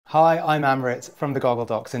Hi, I'm Amrit from the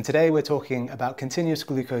GoggleDocs, and today we're talking about continuous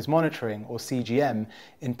glucose monitoring, or CGM,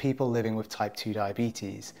 in people living with type 2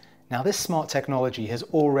 diabetes. Now, this smart technology has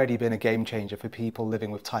already been a game changer for people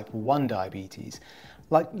living with type 1 diabetes,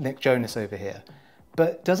 like Nick Jonas over here.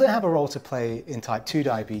 But does it have a role to play in type 2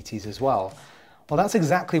 diabetes as well? Well, that's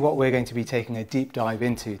exactly what we're going to be taking a deep dive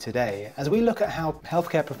into today, as we look at how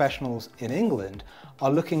healthcare professionals in England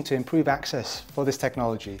are looking to improve access for this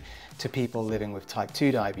technology to people living with type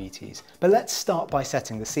 2 diabetes. But let's start by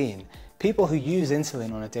setting the scene. People who use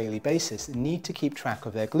insulin on a daily basis need to keep track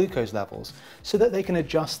of their glucose levels so that they can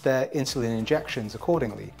adjust their insulin injections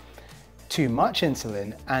accordingly. Too much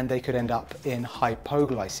insulin and they could end up in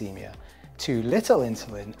hypoglycemia. Too little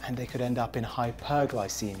insulin and they could end up in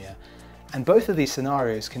hyperglycemia. And both of these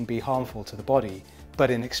scenarios can be harmful to the body, but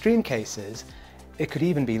in extreme cases, it could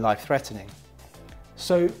even be life-threatening.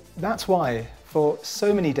 So that's why, for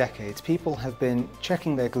so many decades, people have been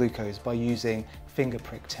checking their glucose by using finger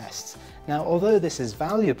prick tests. Now, although this is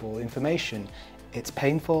valuable information, it's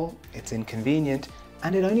painful, it's inconvenient,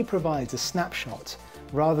 and it only provides a snapshot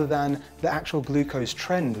rather than the actual glucose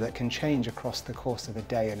trend that can change across the course of a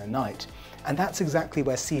day and a night. And that's exactly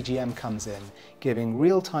where CGM comes in, giving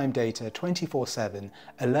real-time data 24/7,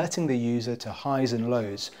 alerting the user to highs and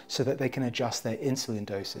lows so that they can adjust their insulin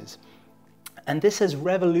doses. And this has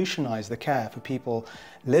revolutionised the care for people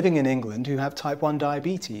living in England who have type 1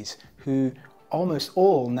 diabetes, who almost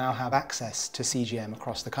all now have access to CGM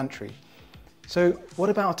across the country. So what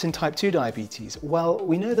about in type 2 diabetes? Well,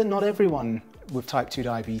 we know that not everyone with type 2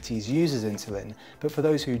 diabetes uses insulin, but for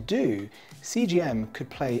those who do, CGM could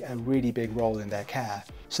play a really big role in their care.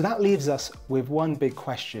 So that leaves us with one big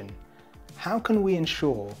question. How can we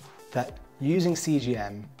ensure that using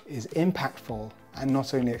CGM is impactful and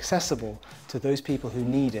not only accessible to those people who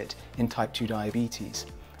need it in type 2 diabetes?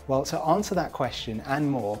 Well, to answer that question and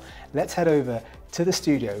more, let's head over to the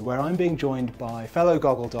studio where I'm being joined by fellow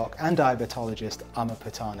GoggleDoc and diabetologist Amar.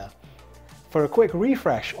 For a quick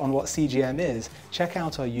refresh on what CGM is, check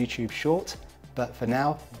out our YouTube short, but for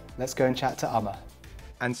now, let's go and chat to Amar.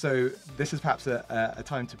 And so this is perhaps a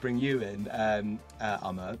time to bring you in,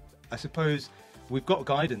 Amar. I suppose we've got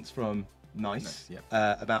guidance from NICE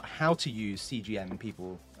about how to use CGM in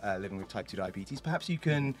people living with type 2 diabetes. Perhaps you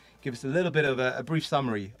can give us a little bit of a brief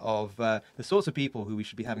summary of the sorts of people who we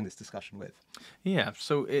should be having this discussion with. Yeah,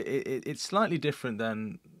 so it's slightly different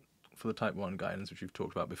than for the type 1 guidance, which we've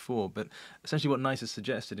talked about before, but essentially what NICE has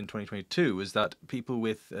suggested in 2022 is that people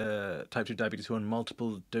with type 2 diabetes who are on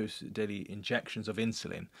multiple dose daily injections of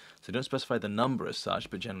insulin, so they don't specify the number as such,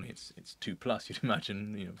 but generally it's 2+, you'd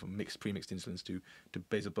imagine, you know, from premixed insulins to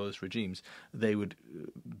basal bolus regimes, they would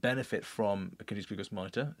benefit from a continuous glucose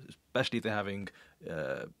monitor, especially if they're having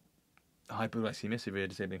hypoglycemia, severe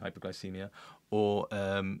disabling hypoglycemia, or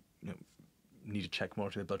need to check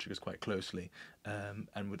monitoring their blood sugars quite closely,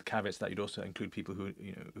 and with caveats that you'd also include people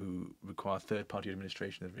who require third-party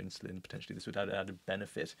administration of insulin. Potentially, this would add a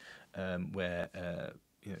benefit where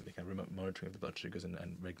they can have remote monitoring of the blood sugars and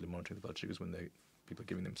regular monitoring of the blood sugars when people are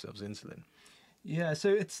giving themselves insulin. Yeah,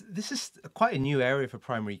 so this is quite a new area for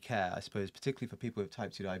primary care, I suppose, particularly for people with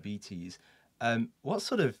type 2 diabetes. What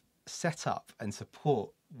sort of setup and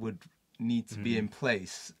support would need to be in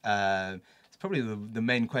place? Probably the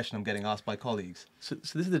main question I'm getting asked by colleagues. So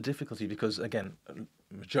this is the difficulty because, again,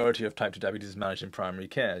 majority of type 2 diabetes is managed in primary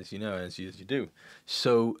care, as you know, as you do.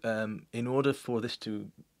 So in order for this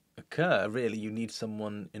to occur, really, you need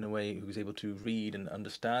someone in a way who's able to read and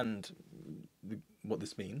understand what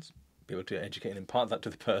this means, be able to educate and impart that to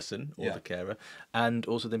the person or the carer, and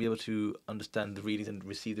also then be able to understand the readings and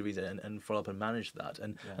receive the readings and follow up and manage that.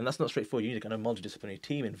 And that's not straightforward. You need a kind of multidisciplinary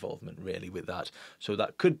team involvement really with that. So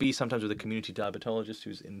that could be sometimes with a community diabetologist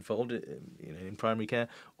who's involved in primary care,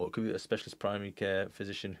 or it could be a specialist primary care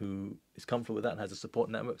physician who is comfortable with that and has a support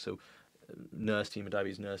network. So nurse team, a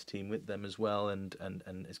diabetes nurse team with them as well, and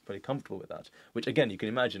is pretty comfortable with that. Which again, you can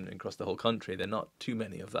imagine across the whole country, there are not too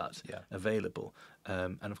many of that available.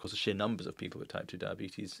 And of course, the sheer numbers of people with type 2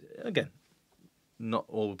 diabetes, again, not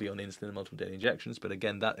all will be on insulin and multiple daily injections, but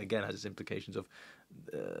again, that again has its implications of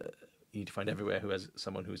you need to find everywhere who has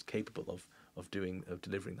someone who is capable of delivering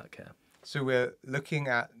that care. So we're looking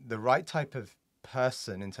at the right type of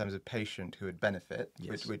person in terms of patient who would benefit,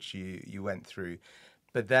 which you went through.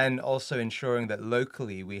 But then also ensuring that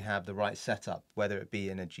locally we have the right setup, whether it be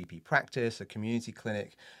in a GP practice, a community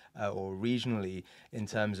clinic, or regionally, in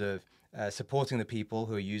terms of supporting the people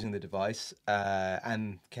who are using the device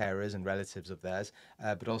and carers and relatives of theirs,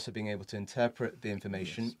 but also being able to interpret the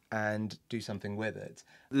information and do something with it.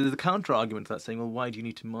 The counter argument to that saying, well, why do you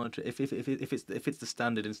need to monitor if it's the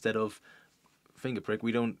standard instead of finger prick.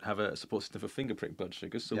 We don't have a support system for finger prick blood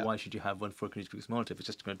sugars, so Yeah. why should you have one for a continuous glucose monitor if it's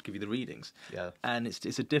just going to give you the readings? Yeah. And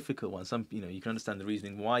it's a difficult one. Some, you know, you can understand the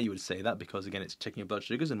reasoning why you would say that, because again, it's checking your blood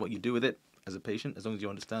sugars, and what you do with it as a patient, as long as you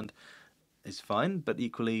understand, is fine. But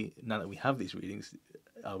equally, now that we have these readings,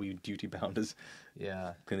 are we duty bound as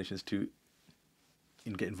clinicians to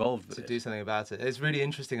get involved with to it? do something about it? It's really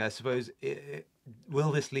interesting. I suppose,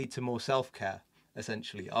 will this lead to more self-care,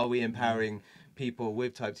 essentially? Are we empowering people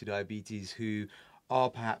with type 2 diabetes who are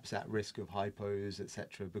perhaps at risk of hypos,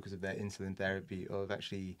 etc., because of their insulin therapy, or of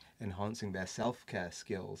actually enhancing their self-care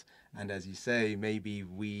skills? And as you say, maybe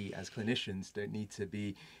we as clinicians don't need to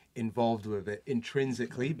be involved with it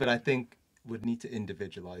intrinsically, but I think would need to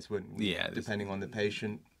individualize, wouldn't we? Yeah, Depending on the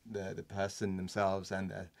patient, the person themselves,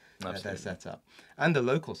 and their setup, and the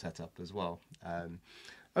local setup as well.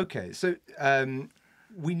 Okay, so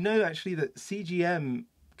we know actually that CGM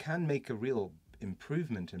can make a real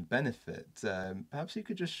improvement and benefit. Perhaps you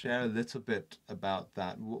could just share a little bit about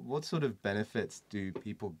that. What sort of benefits do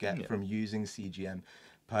people get from using CGM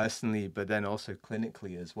personally, but then also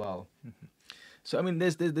clinically as well? Mm-hmm. So I mean,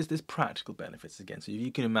 there's practical benefits again. So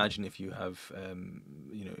you can imagine if you have,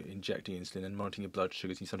 you know, injecting insulin and monitoring your blood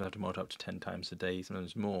sugars, you sometimes have to monitor up to 10 times a day,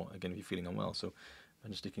 sometimes more. Again, if you're feeling unwell, so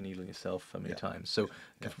and just sticking a needle in yourself how many times. So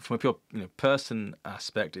from a pure, you know, person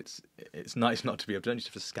aspect, it's nice not to be able to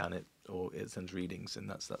just scan it, or it sends readings, and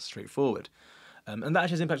that's straightforward. And that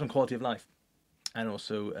actually has impact on quality of life, and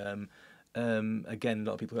also. Again, a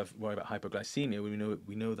lot of people worry about hypoglycemia.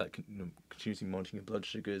 We know that continuously monitoring your blood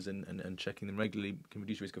sugars and checking them regularly can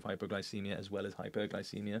reduce risk of hypoglycemia as well as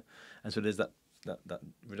hyperglycemia. And so there's that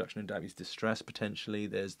reduction in diabetes distress potentially.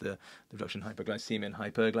 There's the reduction in hypoglycemia and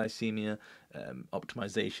hyperglycemia,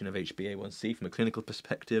 optimization of HbA1c from a clinical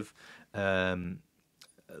perspective.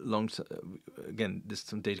 Again, there's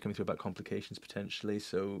some data coming through about complications potentially.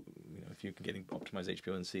 So, you know, if you can get optimized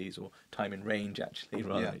HbA1cs or time in range actually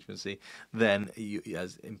rather than HbA1c, then it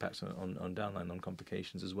has impacts on downline on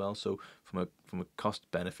complications as well. So from a cost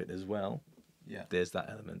benefit as well, there's that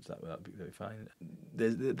element that would be very fine.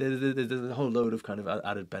 There's a whole load of kind of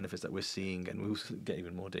added benefits that we're seeing, and we'll get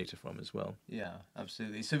even more data from as well. Yeah,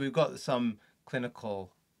 absolutely. So we've got some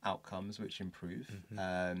clinical outcomes which improve,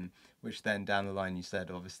 which then down the line, you said,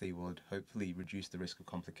 obviously would hopefully reduce the risk of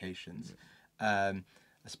complications.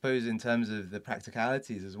 I suppose in terms of the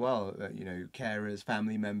practicalities as well, you know, carers,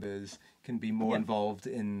 family members can be more involved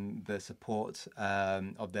in the support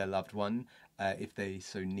of their loved one if they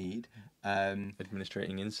so need.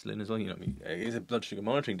 Administrating insulin as well, you know, I mean, it's a blood sugar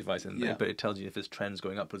monitoring device, but it tells you if there's trends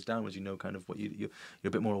going upwards, downwards. You know, kind of what you're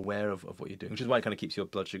a bit more aware of what you're doing, which is why it kind of keeps your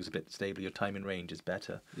blood sugars a bit stable. Your time in range is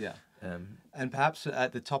better. Yeah. And perhaps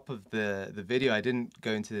at the top of the video, I didn't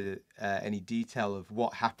go into any detail of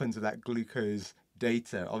what happens with that glucose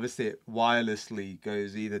data. Obviously, it wirelessly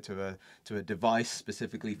goes either to a device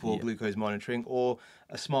specifically for glucose monitoring, or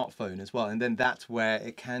a smartphone as well, and then that's where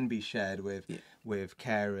it can be shared with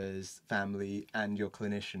carers, family, and your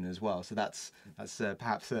clinician as well. So that's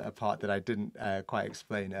perhaps a part that I didn't quite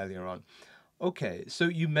explain earlier on. Okay, so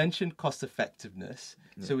you mentioned cost effectiveness.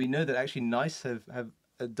 So we know that actually NICE have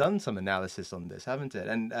done some analysis on this, haven't it?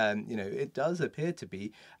 And you know, it does appear to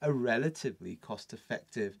be a relatively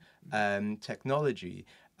cost-effective technology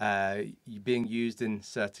being used in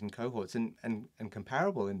certain cohorts, and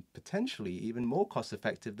comparable and potentially even more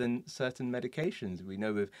cost-effective than certain medications. We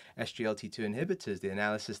know with SGLT2 inhibitors, the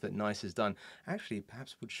analysis that NICE has done actually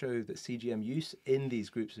perhaps would show that CGM use in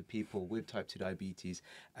these groups of people with type 2 diabetes,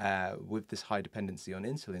 with this high dependency on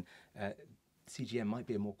insulin, CGM might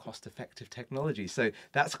be a more cost-effective technology. So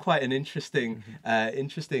that's quite an interesting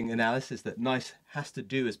analysis that NICE has to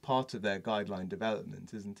do as part of their guideline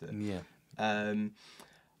development, isn't it? Yeah.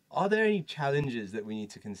 Are there any challenges that we need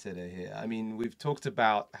to consider here? I mean, we've talked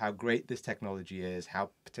about how great this technology is, how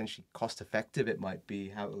potentially cost-effective it might be,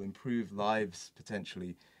 how it will improve lives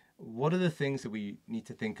potentially. What are the things that we need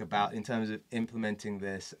to think about in terms of implementing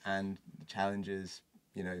this, and challenges,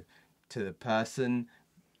 you know, to the person,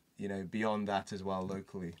 you know, beyond that as well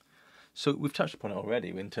locally? So we've touched upon it already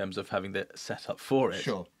in terms of having the setup for it.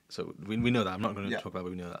 Sure. So we know that. I'm not going to talk about it,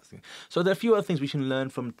 but we know that thing. So there are a few other things we can learn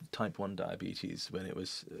from type 1 diabetes when it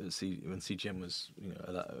was when CGM was, you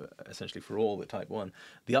know, essentially for all the type 1.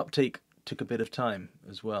 The uptake took a bit of time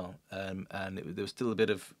as well, and there was still a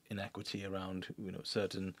bit of inequity around, you know,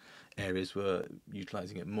 certain areas were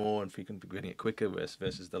utilising it more and frequently getting it quicker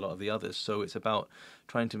versus a lot of the others. So it's about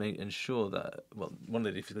trying to ensure that, well, one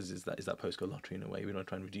of the difficulties is that postcode lottery in a way. We want to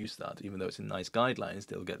try and reduce that, even though it's in NICE guidelines.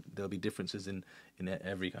 There'll be differences in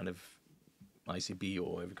every kind of ICB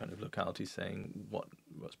or every kind of locality saying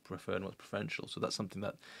what's preferred and what's preferential. So that's something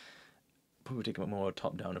that probably take a more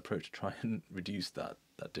top-down approach to try and reduce that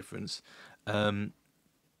difference.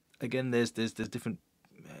 Again, there's different.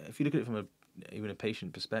 If you look at it from even a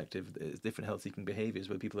patient perspective, there's different health-seeking behaviours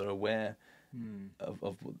where people are aware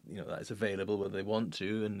of that it's available whether they want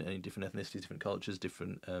to, and different ethnicities, different cultures,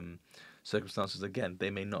 different circumstances. Again, they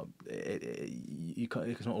may not.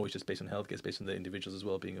 It's not always just based on healthcare; it's based on the individuals as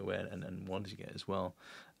well being aware and wanting it as well.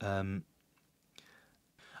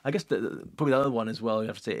 I guess probably the other one as well you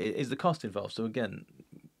have to say is the cost involved. So again,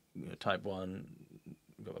 type 1,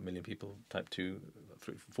 we've got 1 million people. Type 2,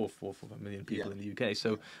 4 million people in the UK.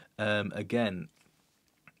 So again,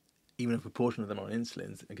 even a proportion of them are on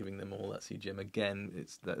insulins and giving them all that CGM, again,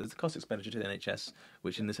 there's a cost expenditure to the NHS,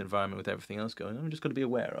 which in this environment with everything else going on, we've just got to be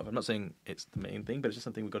aware of. I'm not saying it's the main thing, but it's just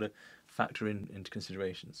something we've got to factor into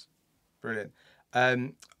considerations. Brilliant.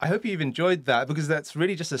 I hope you've enjoyed that, because that's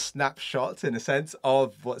really just a snapshot, in a sense,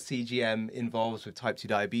 of what CGM involves with type 2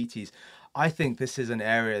 diabetes. I think this is an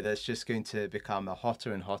area that's just going to become a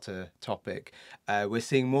hotter and hotter topic. We're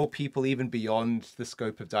seeing more people, even beyond the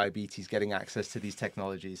scope of diabetes, getting access to these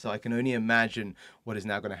technologies. So I can only imagine what is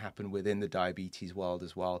now going to happen within the diabetes world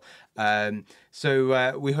as well.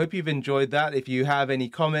 So we hope you've enjoyed that. If you have any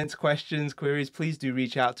comments, questions, queries, please do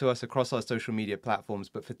reach out to us across our social media platforms.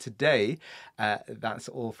 But for today, that's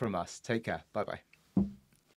all from us. Take care. Bye-bye.